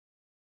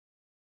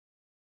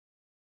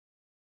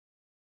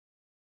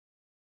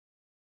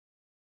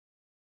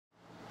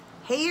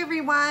Hey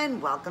everyone,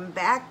 welcome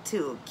back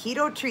to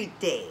Keto Treat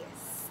Day.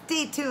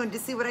 Stay tuned to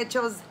see what I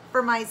chose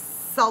for my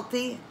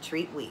salty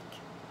treat week.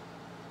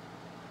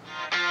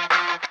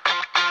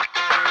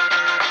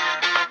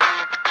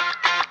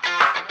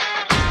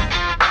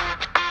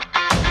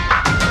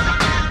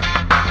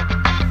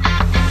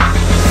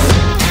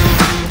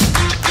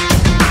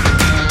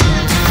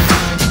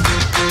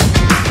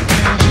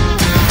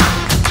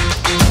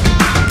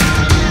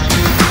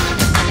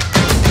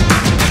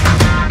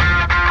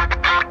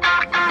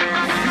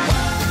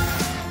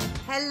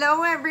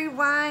 Hello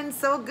everyone,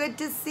 so good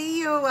to see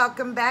you.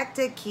 Welcome back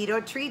to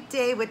Keto Treat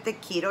Day with the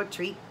Keto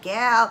Treat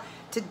Gal.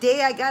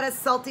 Today I got a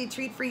salty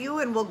treat for you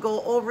and we'll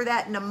go over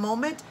that in a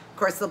moment. Of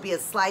course there'll be a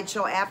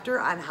slideshow after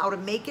on how to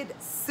make it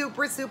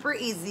super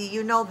easy.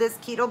 You know this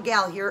Keto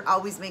Gal here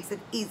always makes it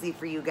easy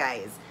for you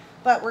guys.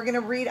 But we're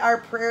gonna read our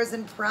prayers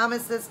and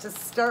promises to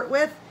start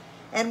with,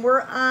 and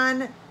we're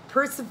on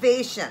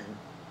preservation.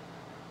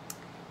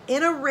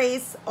 In a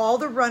race, all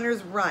the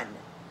runners run,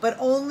 but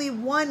only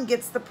one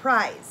gets the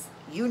prize.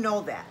 You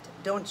know that,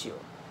 don't you?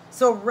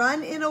 So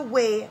run in a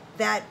way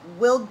that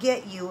will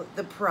get you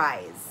the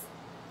prize.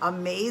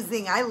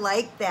 Amazing. I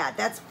like that.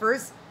 That's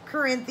 1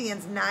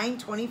 Corinthians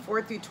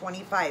 9:24 through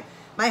 25.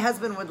 My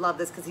husband would love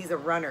this because he's a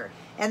runner.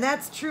 And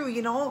that's true,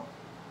 you know.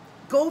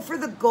 Go for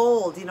the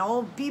gold, you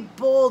know. Be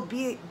bold.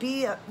 Be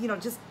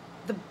just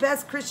the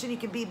best Christian you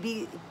can be.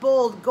 Be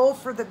bold. Go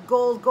for the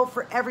gold. Go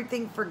for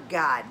everything for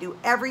God. Do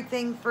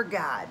everything for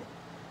God.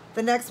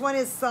 The next one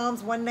is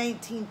Psalms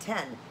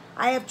 119:10.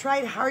 I have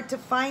tried hard to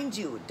find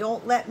you.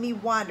 Don't let me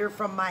wander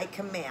from my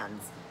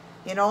commands.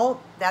 You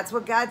know, that's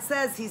what God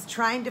says. He's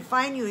trying to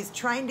find you. He's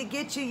trying to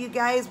get you, you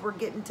guys. We're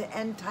getting to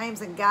end times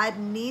and God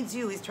needs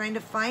you. He's trying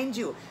to find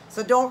you.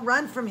 So don't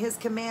run from his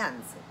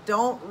commands.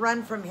 Don't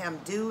run from him.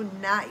 Do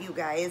not, you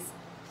guys.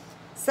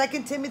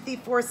 2 Timothy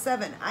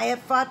 4:7. I have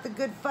fought the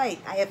good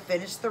fight. I have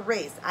finished the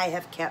race. I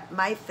have kept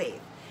my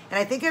faith. And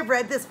I think I've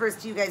read this verse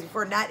to you guys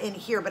before, not in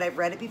here, but I've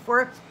read it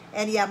before.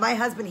 And yeah, my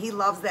husband, he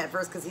loves that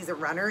verse because he's a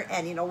runner.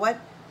 And you know what?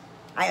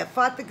 I have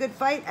fought the good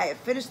fight. I have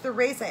finished the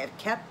race. I have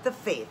kept the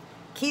faith.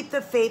 Keep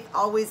the faith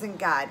always in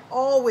God.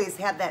 Always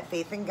have that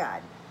faith in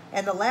God.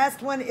 And the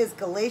last one is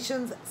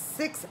Galatians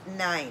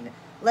 6:9.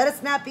 Let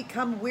us not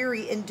become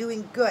weary in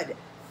doing good,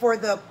 for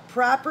the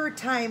proper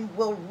time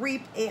will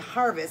reap a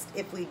harvest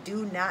if we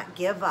do not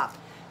give up.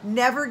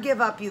 Never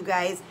give up, you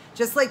guys.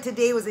 Just like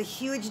today was a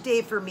huge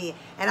day for me,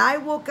 and I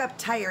woke up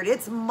tired.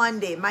 It's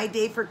Monday, my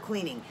day for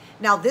cleaning.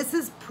 Now, this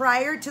is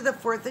prior to the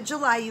 4th of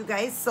July, you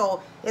guys,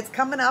 so it's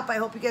coming up. I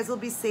hope you guys will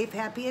be safe,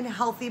 happy, and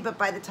healthy, but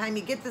by the time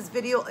you get this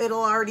video,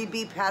 it'll already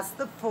be past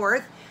the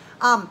 4th.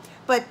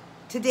 But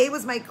today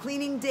was my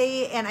cleaning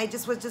day, and I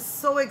was just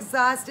so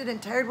exhausted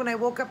and tired when I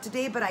woke up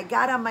today, but I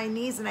got on my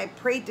knees, and I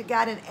prayed to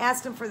God and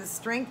asked him for the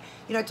strength.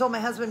 You know, I told my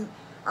husband,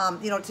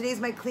 today's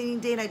my cleaning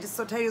day, and I just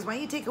so tired. He goes, why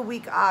don't you take a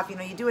week off? You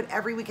know, you do it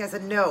every week. I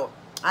said, no,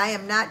 I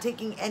am not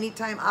taking any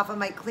time off of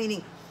my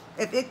cleaning.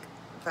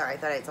 Sorry, I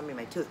thought I had something in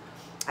my tooth.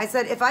 I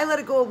said, if I let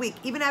it go a week,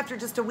 even after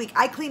just a week,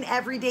 I clean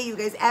every day, you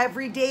guys.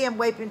 Every day I'm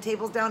wiping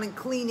tables down and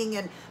cleaning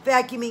and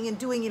vacuuming and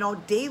doing,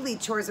 daily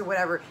chores or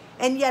whatever.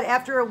 And yet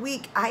after a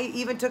week, I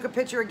even took a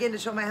picture again to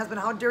show my husband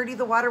how dirty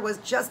the water was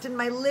just in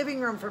my living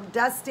room from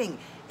dusting.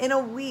 In a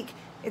week,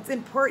 it's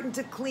important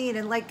to clean.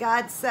 And like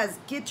God says,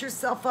 get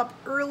yourself up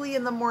early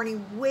in the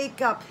morning,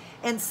 wake up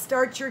and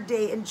start your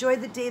day. Enjoy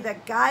the day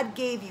that God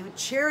gave you.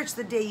 Cherish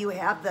the day you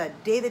have, the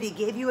day that he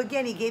gave you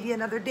again. He gave you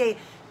another day.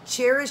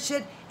 Cherish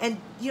it and,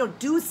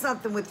 do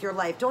something with your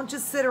life. Don't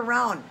just sit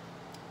around.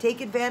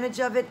 Take advantage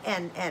of it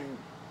and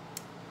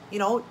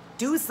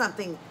do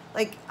something.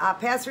 Like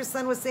Pastor's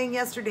son was saying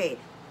yesterday,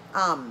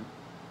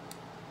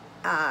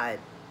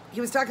 he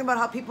was talking about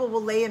how people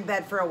will lay in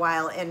bed for a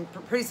while and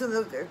pretty soon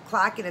they'll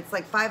clock and it's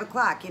like 5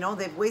 o'clock,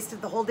 they've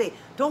wasted the whole day.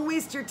 Don't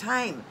waste your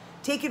time.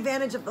 Take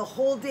advantage of the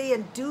whole day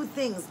and do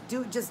things.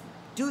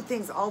 Do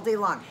things all day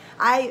long.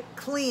 I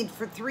cleaned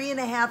for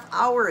 3.5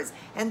 hours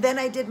and then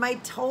I did my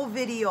toe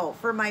video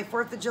for my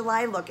 4th of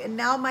July look and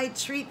now my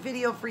treat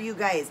video for you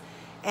guys.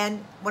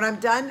 And when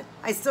I'm done,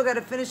 I still got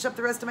to finish up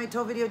the rest of my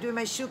toe video doing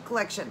my shoe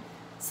collection.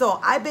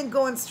 So I've been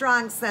going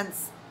strong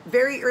since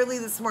very early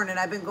this morning.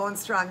 I've been going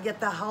strong, yet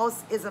the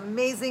house is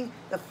amazing.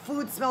 The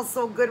food smells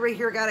so good right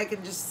here. God, I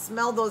can just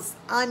smell those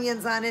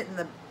onions on it and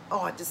it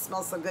just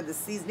smells so good. The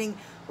seasoning,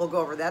 we'll go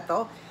over that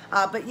though.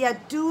 But yeah,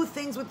 do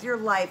things with your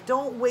life.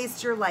 Don't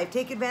waste your life.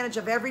 Take advantage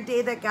of every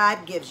day that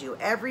God gives you.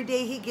 Every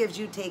day he gives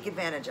you, take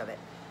advantage of it.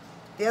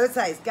 The other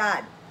side is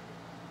God.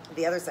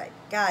 The other side,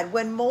 God,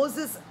 when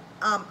Moses'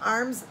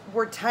 arms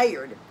were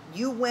tired,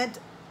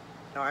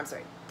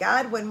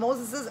 God, when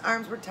Moses'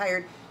 arms were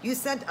tired, you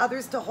sent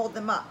others to hold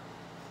them up.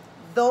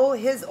 Though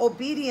his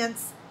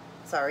obedience,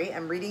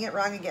 I'm reading it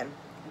wrong again.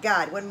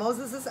 God, when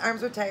Moses'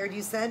 arms were tired,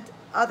 you sent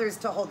others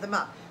to hold them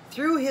up.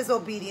 Through his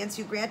obedience,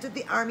 you granted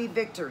the army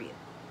victory.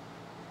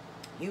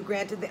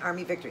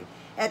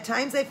 At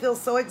times I feel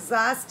so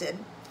exhausted,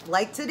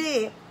 like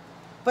today,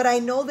 but I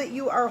know that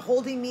you are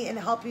holding me and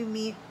helping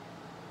me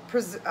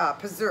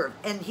preserve.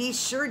 And he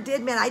sure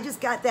did, man. I just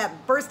got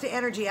that burst of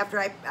energy after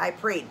I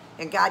prayed,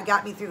 and God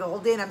got me through the whole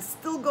day, and I'm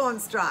still going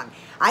strong.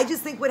 I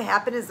just think what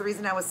happened is the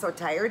reason I was so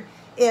tired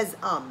is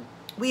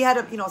we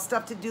had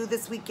stuff to do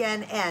this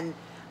weekend, and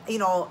we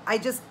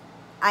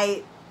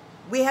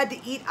had to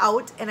eat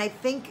out, and I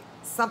think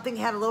something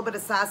had a little bit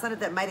of sauce on it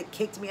that might have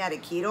kicked me out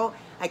of keto.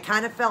 I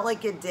kind of felt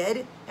like it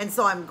did, and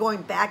so I'm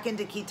going back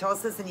into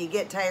ketosis, and you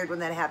get tired when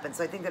that happens.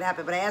 So I think that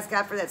happened, but I asked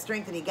God for that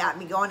strength, and he got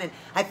me going, and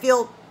I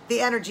feel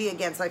the energy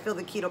again, so I feel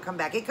the keto come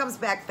back. It comes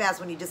back fast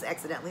when you just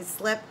accidentally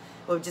slip.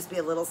 It would just be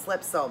a little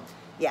slip. So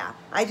yeah,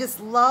 I just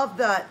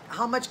love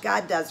how much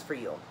God does for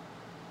you.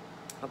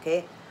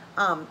 Okay.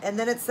 And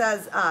then it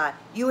says,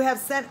 you have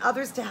sent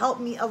others to help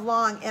me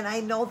along, and I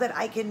know that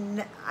I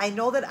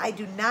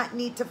do not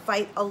need to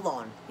fight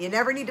alone. You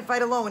never need to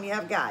fight alone when you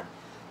have God.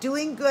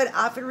 Doing good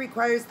often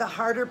requires the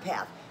harder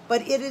path,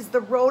 but it is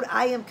the road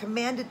I am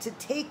commanded to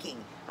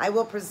taking. I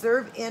will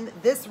persevere in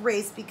this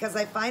race because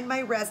I find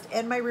my rest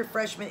and my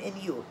refreshment in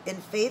you. In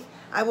faith,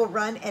 I will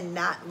run and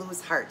not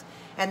lose heart.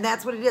 And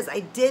that's what it is.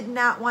 I did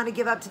not want to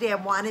give up today. I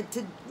wanted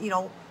to,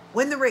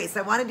 win the race.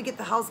 I wanted to get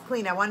the house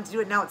clean. I wanted to do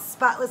it. Now it's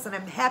spotless, and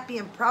I'm happy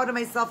and proud of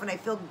myself, and I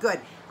feel good.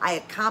 I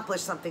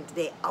accomplished something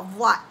today, a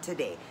lot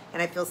today,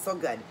 and I feel so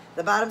good.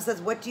 The bottom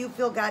says, what do you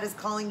feel God is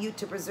calling you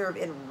to preserve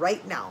in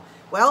right now?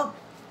 Well,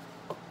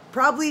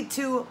 probably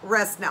to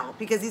rest now,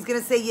 because he's going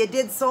to say you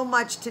did so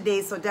much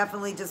today, so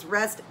definitely just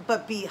rest,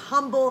 but be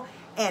humble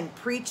and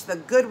preach the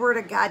good word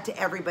of God to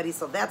everybody.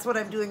 So that's what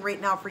I'm doing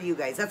right now for you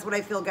guys. That's what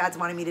I feel God's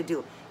wanting me to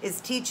do, is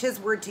teach his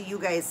word to you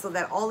guys so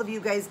that all of you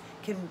guys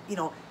can,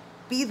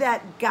 be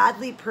that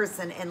godly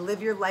person and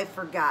live your life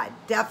for God.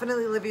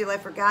 Definitely live your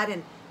life for God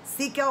and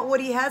seek out what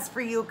he has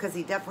for you, because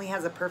he definitely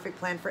has a perfect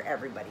plan for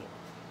everybody.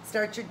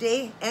 Start your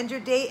day, end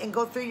your day, and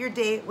go through your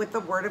day with the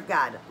Word of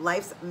God,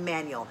 life's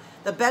manual.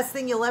 The best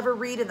thing you'll ever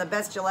read and the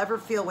best you'll ever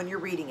feel when you're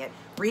reading it.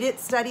 Read it,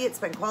 study it,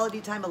 spend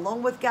quality time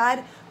alone with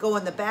God. Go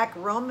in the back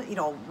room,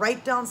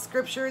 write down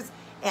scriptures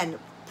and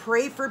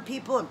pray for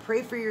people and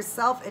pray for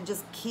yourself, and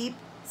just keep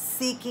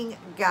seeking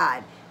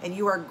God. And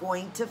you are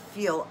going to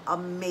feel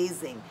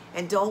amazing.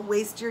 And don't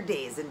waste your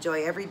days.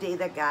 Enjoy every day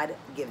that God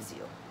gives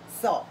you.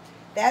 So,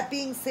 that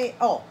being said,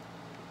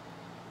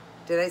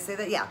 did I say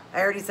that? Yeah,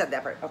 I already said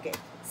that part. Okay.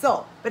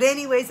 So, but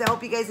anyways, I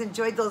hope you guys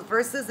enjoyed those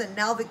verses. And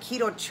now the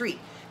keto treat.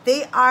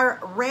 They are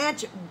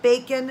ranch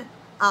bacon,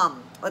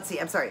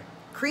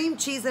 cream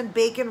cheese and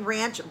bacon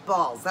ranch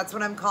balls. That's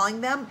what I'm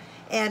calling them.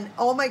 And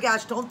oh my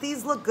gosh, don't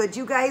these look good?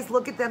 You guys,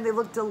 look at them. They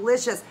look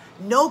delicious.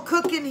 No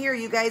cooking here,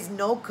 you guys.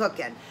 No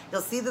cooking.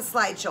 You'll see the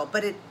slideshow.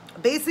 But it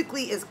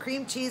basically is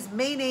cream cheese,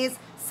 mayonnaise,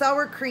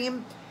 sour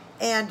cream,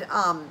 and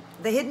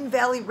the Hidden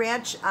Valley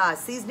Ranch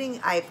seasoning.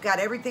 I've got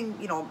everything,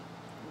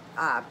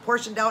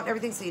 portioned out and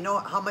everything, so you know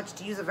how much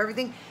to use of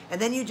everything. And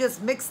then you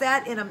just mix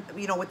that in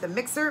with the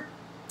mixer.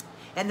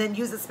 And then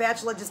use a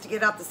spatula just to get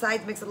it off the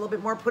sides, mix it a little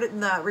bit more, put it in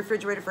the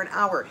refrigerator for an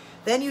hour.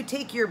 Then you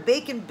take your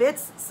bacon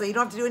bits, so you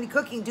don't have to do any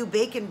cooking, do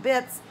bacon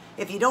bits.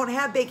 If you don't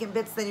have bacon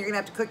bits, then you're gonna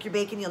have to cook your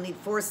bacon. You'll need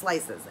 4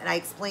 slices, and I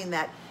explained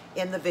that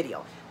in the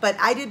video. But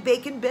I did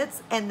bacon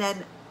bits and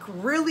then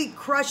really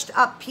crushed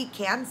up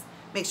pecans.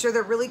 Make sure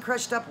they're really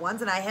crushed up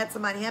ones, and I had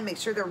some on hand. Make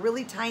sure they're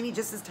really tiny,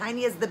 just as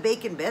tiny as the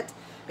bacon bit.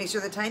 Make sure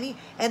they're tiny.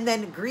 And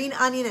then green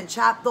onion, and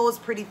chop those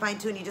pretty fine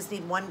too, and you just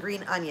need 1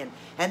 green onion.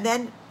 And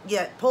then you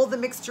pull the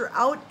mixture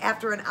out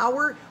after an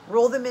hour,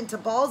 roll them into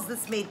balls.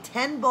 This made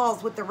 10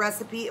 balls with the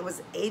recipe. It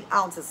was 8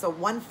 ounces, so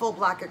 1 full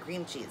block of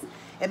cream cheese.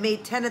 It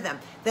made 10 of them.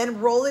 Then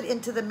roll it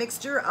into the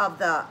mixture of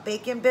the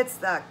bacon bits,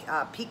 the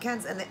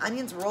pecans, and the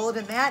onions. Roll it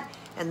in that,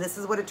 and this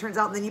is what it turns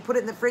out. And then you put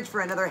it in the fridge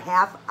for another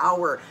half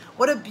hour.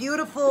 What a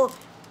beautiful,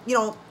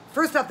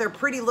 first off, they're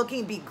pretty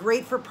looking, be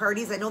great for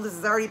parties. I know this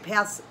is already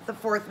past the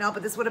 4th now,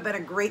 but this would have been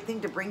a great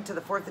thing to bring to the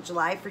 4th of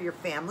July for your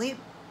family.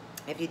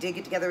 If you did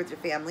get together with your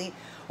family,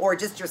 or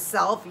just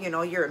yourself,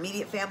 your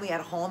immediate family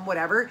at home,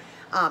 whatever.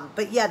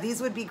 But yeah,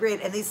 these would be great.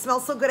 And they smell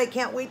so good. I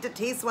can't wait to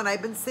taste one.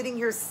 I've been sitting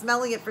here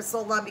smelling it for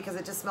so long because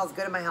it just smells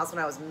good in my house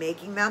when I was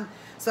making them.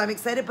 So I'm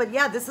excited. But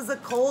yeah, this is a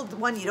cold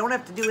one. You don't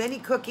have to do any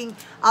cooking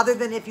other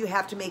than if you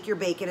have to make your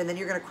bacon, and then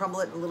you're going to crumble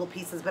it in little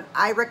pieces. But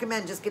I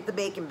recommend just get the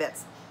bacon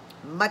bits.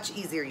 Much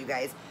easier, you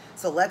guys.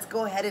 So let's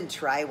go ahead and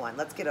try one.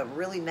 Let's get a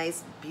really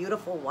nice,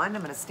 beautiful one.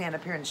 I'm going to stand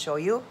up here and show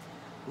you.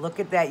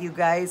 Look at that, you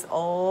guys.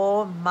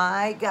 Oh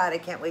my God, I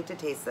can't wait to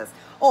taste this.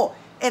 Oh,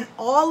 and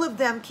all of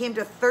them came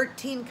to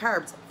 13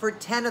 carbs for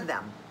 10 of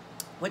them,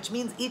 which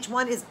means each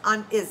one is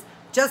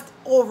just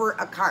over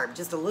a carb,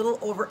 just a little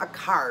over a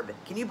carb.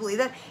 Can you believe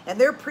that? And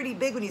they're pretty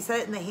big when you set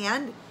it in the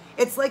hand.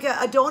 It's like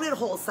a donut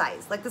hole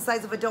size, like the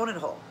size of a donut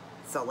hole.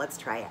 So let's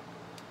try it.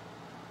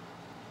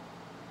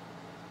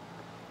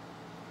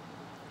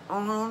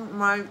 Oh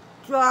my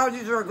God,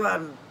 these are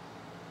good.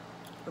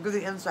 Look at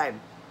the inside.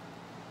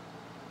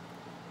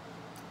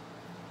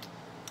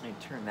 Let me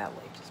turn that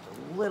way just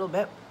a little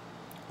bit.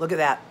 Look at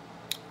that.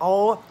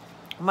 Oh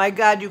my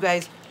God, you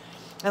guys.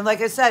 And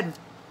like I said,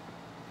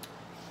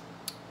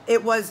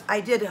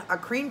 I did a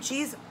cream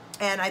cheese,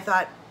 and I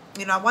thought,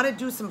 I want to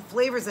do some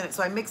flavors in it.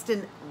 So I mixed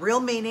in real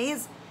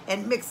mayonnaise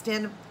and mixed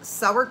in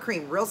sour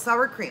cream, real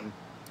sour cream,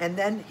 and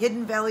then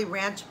Hidden Valley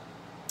Ranch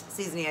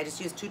seasoning. I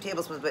just used 2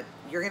 tablespoons, but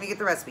you're gonna get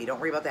the recipe. Don't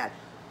worry about that.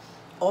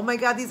 Oh my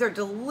God, these are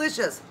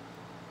delicious.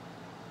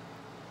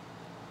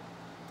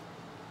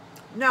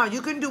 Now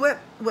you can do it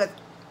with,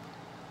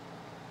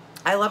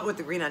 I love it with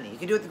the green onion. You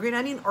can do it with the green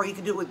onion, or you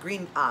can do it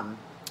with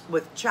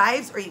with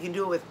chives, or you can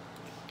do it with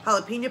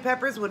jalapeno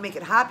peppers. Would make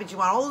it hot, but you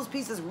want all those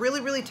pieces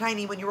really, really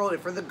tiny when you roll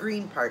it for the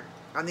green part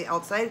on the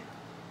outside.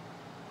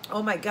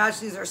 Oh my gosh,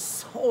 these are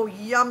so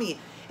yummy.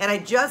 And I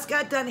just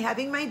got done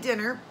having my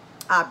dinner,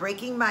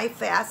 breaking my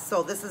fast,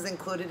 so this is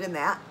included in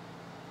that.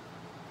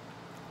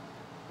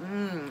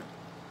 And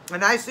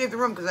I saved the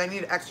room because I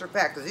need extra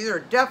fat, because these are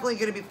definitely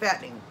going to be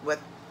fattening with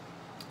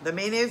the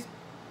mayonnaise,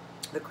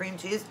 the cream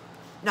cheese.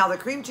 Now the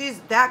cream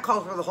cheese, that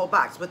calls for the whole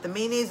box, but the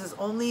mayonnaise is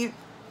only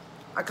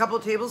a couple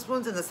of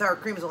tablespoons and the sour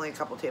cream is only a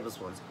couple of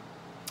tablespoons.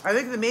 I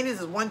think the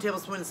mayonnaise is 1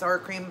 tablespoon of sour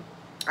cream.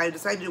 I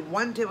decided to do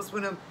 1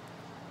 tablespoon of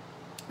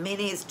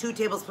mayonnaise, 2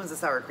 tablespoons of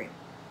sour cream.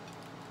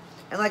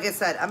 And like I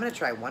said, I'm going to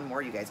try one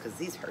more, you guys, because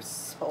these are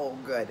so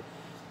good.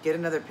 Get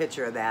another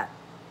picture of that.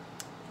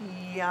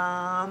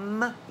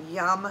 Yum,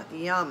 yum,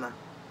 yum.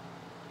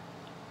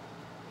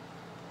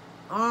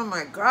 Oh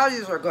my God,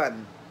 these are good.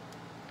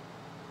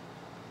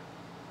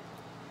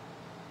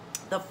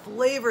 The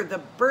flavor, the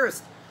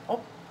burst.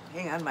 Oh,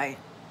 hang on, my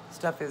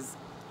stuff is...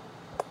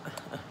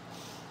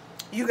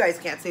 You guys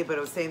can't see it, but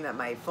I was saying that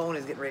my phone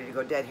is getting ready to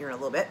go dead here in a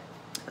little bit.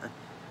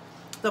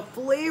 The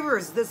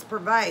flavors this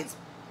provides.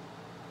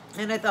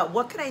 And I thought,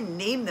 what could I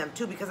name them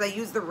too? Because I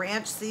use the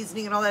ranch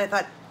seasoning and all that. I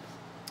thought,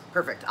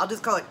 perfect. I'll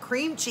just call it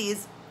cream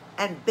cheese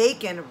and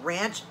bacon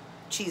ranch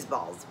cheese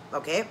balls.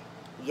 Okay?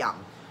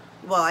 Yum.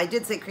 Well, I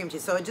did say cream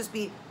cheese, so it'd just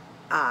be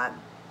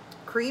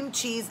cream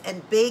cheese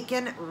and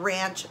bacon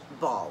ranch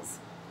balls.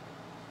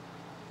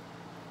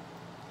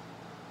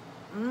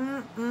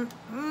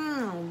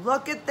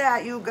 Look at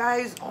that, you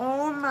guys.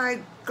 Oh my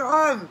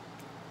God.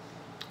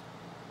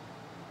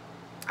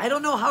 I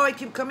don't know how I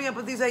keep coming up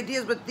with these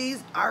ideas, but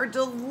these are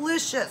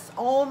delicious.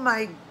 Oh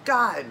my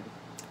God.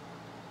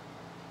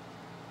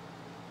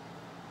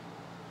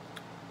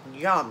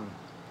 Yum.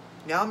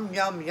 Yum,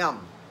 yum,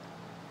 yum.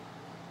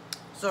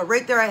 So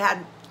right there I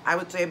had, I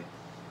would say,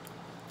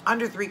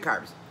 under 3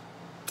 carbs.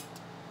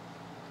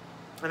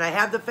 And I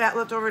had the fat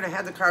left over and I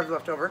had the carbs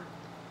left over.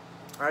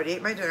 I already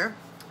ate my dinner.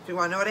 If you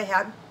want to know what I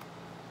had,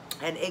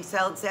 an egg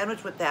salad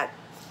sandwich with that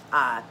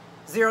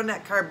 0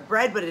 net carb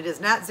bread, but it is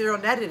not 0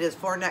 net, it is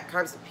 4 net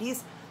carbs a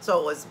piece. So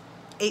it was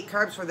 8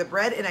 carbs for the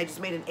bread, and I just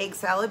made an egg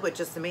salad with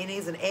just the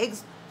mayonnaise and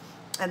eggs.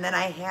 And then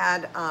I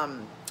had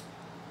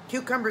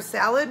cucumber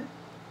salad,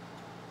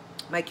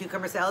 my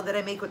cucumber salad that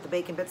I make with the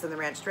bacon bits and the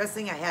ranch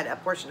dressing. I had a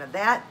portion of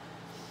that.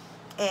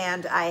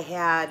 And I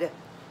had,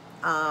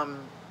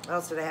 what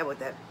else did I have with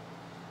that?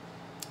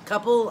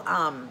 Couple,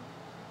 oh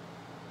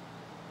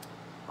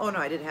no,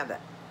 I didn't have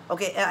that.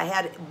 Okay, I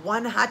had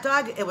 1 hot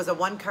dog. It was a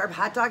 1 carb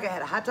hot dog. I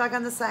had a hot dog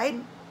on the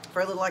side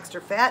for a little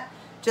extra fat.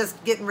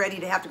 Just getting ready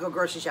to have to go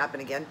grocery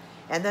shopping again.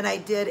 And then I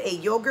did a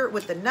yogurt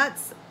with the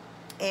nuts.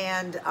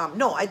 And,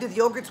 no, I did the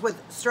yogurts with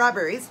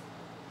strawberries.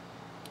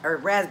 Or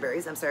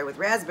raspberries, I'm sorry, with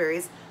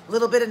raspberries. A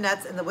little bit of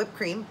nuts and the whipped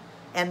cream.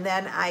 And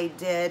then I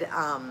did,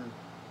 I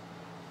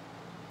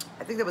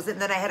think that was it.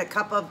 And then I had a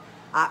cup of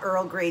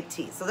Earl Grey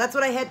tea. So that's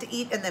what I had to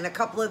eat. And then a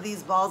couple of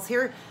these balls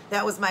here.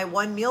 That was my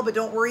 1 meal. But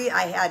don't worry,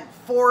 I had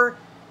 4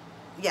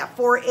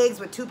 eggs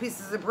with 2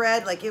 pieces of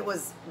bread. Like, it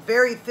was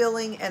very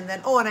filling. And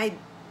then, oh, and I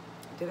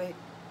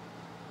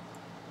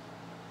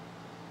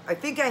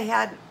think I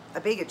had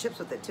a bag of chips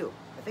with it too.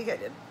 I think I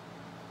did.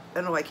 I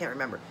don't know, I can't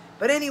remember.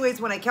 But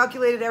anyways, when I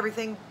calculated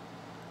everything,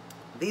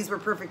 these were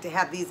perfect to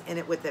have these in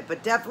it with it.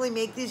 But definitely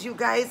make these, you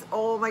guys.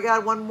 Oh my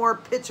God, one more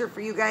picture for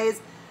you guys.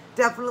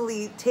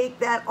 Definitely take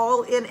that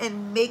all in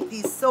and make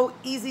these so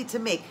easy to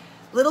make.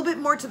 A little bit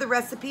more to the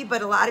recipe,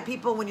 but a lot of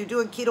people, when you're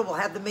doing keto, will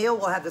have the mayo,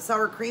 will have the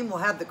sour cream, will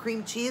have the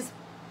cream cheese.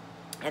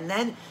 And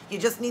then you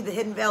just need the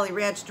Hidden Valley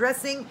Ranch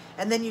dressing.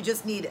 And then you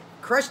just need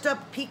crushed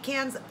up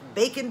pecans,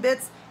 bacon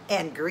bits,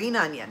 and green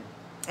onion.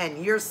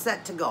 And you're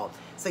set to go.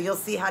 So you'll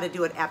see how to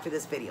do it after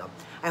this video.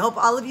 I hope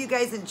all of you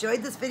guys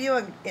enjoyed this video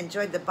and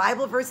enjoyed the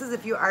Bible verses.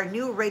 If you are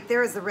new, right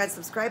there is the red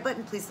subscribe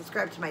button. Please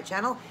subscribe to my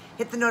channel.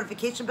 Hit the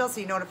notification bell so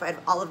you're notified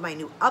of all of my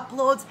new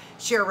uploads.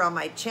 Share around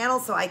my channel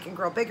so I can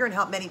grow bigger and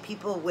help many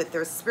people with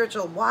their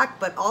spiritual walk,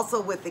 but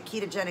also with the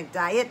ketogenic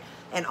diet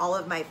and all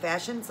of my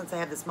fashion, since I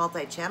have this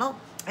multi-channel.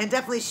 And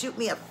definitely shoot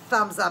me a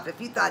thumbs up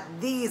if you thought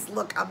these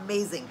look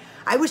amazing.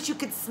 I wish you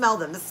could smell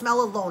them. The smell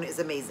alone is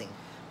amazing.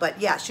 But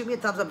yeah, shoot me a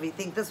thumbs up if you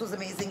think this was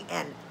amazing,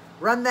 and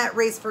run that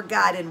race for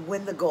God and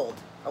win the gold,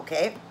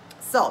 okay?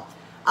 So,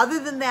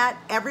 other than that,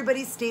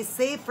 everybody stay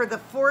safe for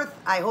the 4th.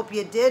 I hope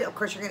you did. Of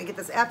course, you're going to get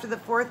this after the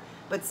 4th,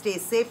 but stay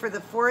safe for the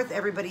 4th.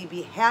 Everybody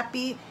be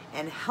happy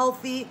and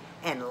healthy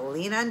and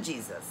lean on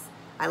Jesus.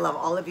 I love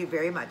all of you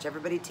very much.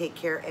 Everybody take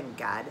care and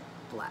God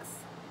bless.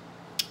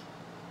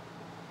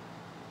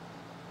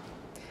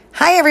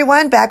 Hi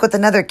everyone, back with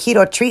another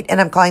keto treat,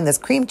 and I'm calling this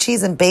cream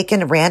cheese and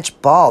bacon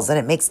ranch balls, and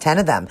it makes 10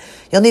 of them.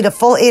 You'll need a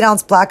full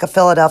 8-ounce block of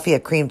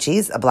Philadelphia cream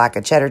cheese, a block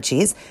of cheddar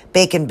cheese,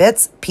 bacon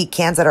bits,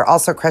 pecans that are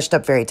also crushed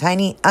up very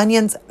tiny,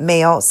 onions,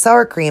 mayo,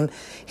 sour cream,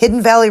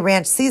 Hidden Valley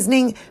Ranch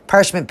seasoning,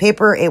 parchment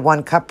paper, a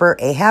 1 cupper,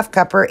 a half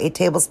cupper, a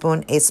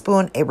tablespoon, a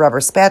spoon, a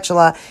rubber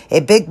spatula,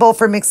 a big bowl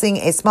for mixing,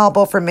 a small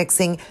bowl for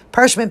mixing,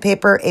 parchment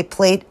paper, a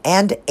plate,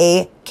 and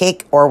a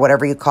cake or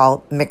whatever you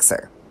call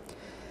mixer.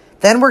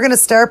 Then we're going to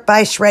start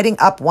by shredding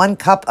up 1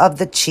 cup of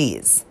the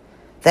cheese.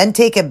 Then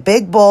take a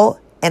big bowl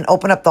and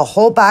open up the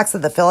whole box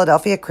of the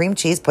Philadelphia cream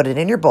cheese. Put it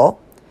in your bowl.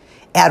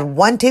 Add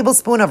 1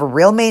 tablespoon of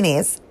real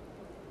mayonnaise,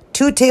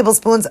 2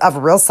 tablespoons of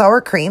real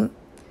sour cream,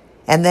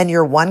 and then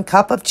your 1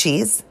 cup of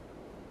cheese,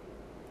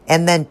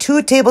 and then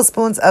 2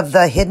 tablespoons of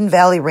the Hidden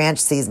Valley Ranch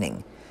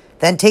seasoning.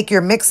 Then take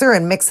your mixer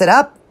and mix it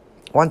up.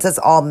 Once it's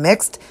all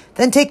mixed,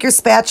 then take your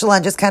spatula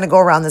and just kind of go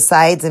around the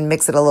sides and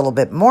mix it a little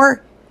bit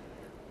more.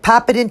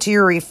 Pop it into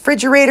your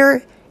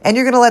refrigerator, and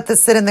you're going to let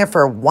this sit in there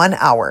for 1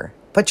 hour.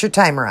 Put your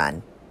timer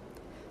on.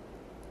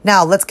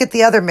 Now, let's get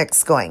the other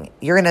mix going.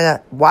 You're going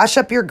to wash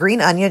up your green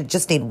onion. You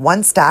just need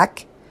 1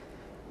 stalk.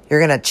 You're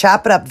going to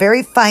chop it up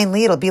very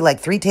finely. It'll be like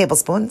 3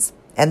 tablespoons.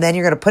 And then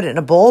you're going to put it in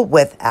a bowl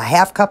with a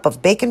half cup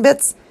of bacon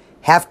bits,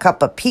 half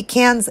cup of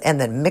pecans, and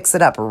then mix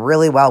it up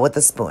really well with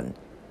a spoon.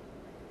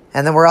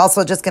 And then we're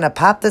also just going to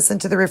pop this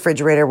into the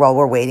refrigerator while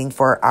we're waiting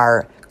for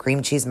our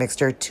cream cheese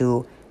mixture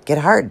to get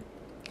hard.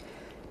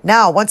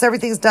 Now, once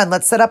everything's done,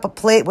 let's set up a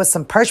plate with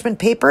some parchment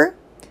paper.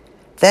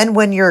 Then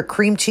when your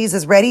cream cheese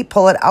is ready,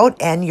 pull it out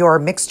and your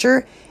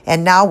mixture.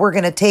 And now we're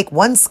going to take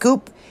 1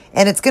 scoop,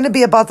 and it's going to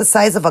be about the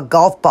size of a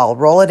golf ball.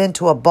 Roll it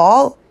into a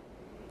ball.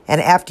 And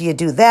after you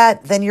do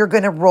that, then you're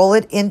going to roll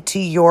it into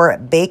your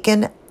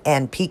bacon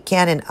and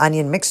pecan and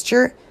onion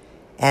mixture.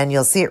 And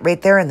you'll see it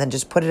right there, and then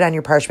just put it on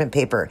your parchment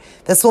paper.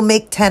 This will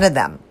make 10 of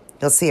them.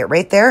 You'll see it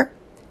right there.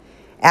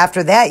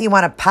 After that, you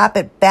want to pop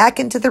it back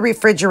into the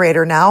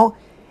refrigerator now.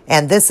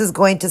 And this is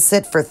going to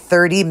sit for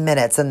 30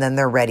 minutes, and then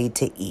they're ready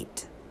to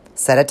eat.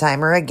 Set a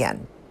timer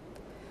again.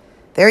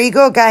 There you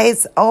go,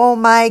 guys. Oh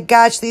my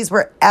gosh, these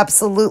were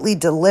absolutely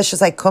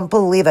delicious. I couldn't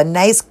believe a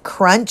nice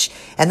crunch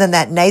and then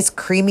that nice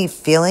creamy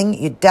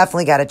feeling. You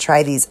definitely got to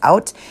try these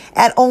out.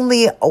 At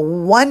only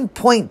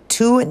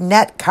 1.2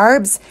 net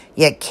carbs,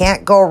 you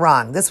can't go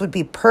wrong. This would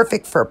be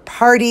perfect for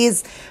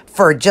parties,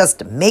 for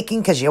just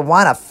making because you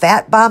want a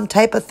fat bomb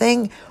type of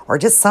thing, or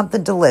just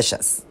something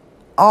delicious.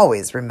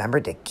 Always remember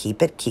to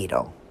keep it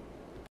keto.